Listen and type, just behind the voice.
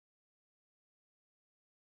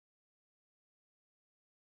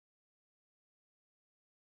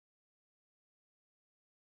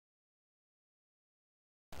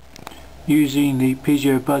using the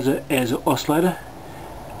Piezo buzzer as an oscillator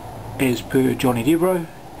as per Jonnydavro,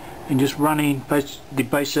 and just running the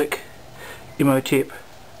basic Imhotep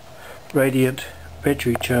Radiant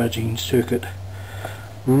battery charging circuit.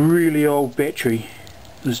 Really old battery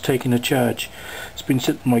is taking a charge. It's been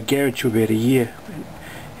sitting in my garage for about a year.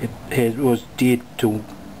 It was dead to all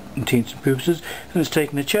intents and purposes, and it's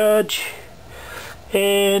taking a charge,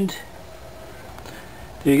 and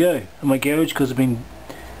there you go, in my garage, because I've been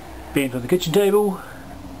bent on the kitchen table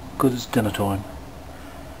because it's dinner time.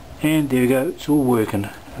 And there you go, it's all working.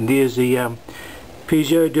 And there's the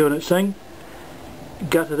Piezo doing its thing.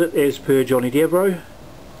 Gutted it as per Jonnydavro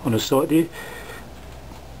on the site there,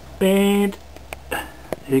 and there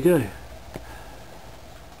you go.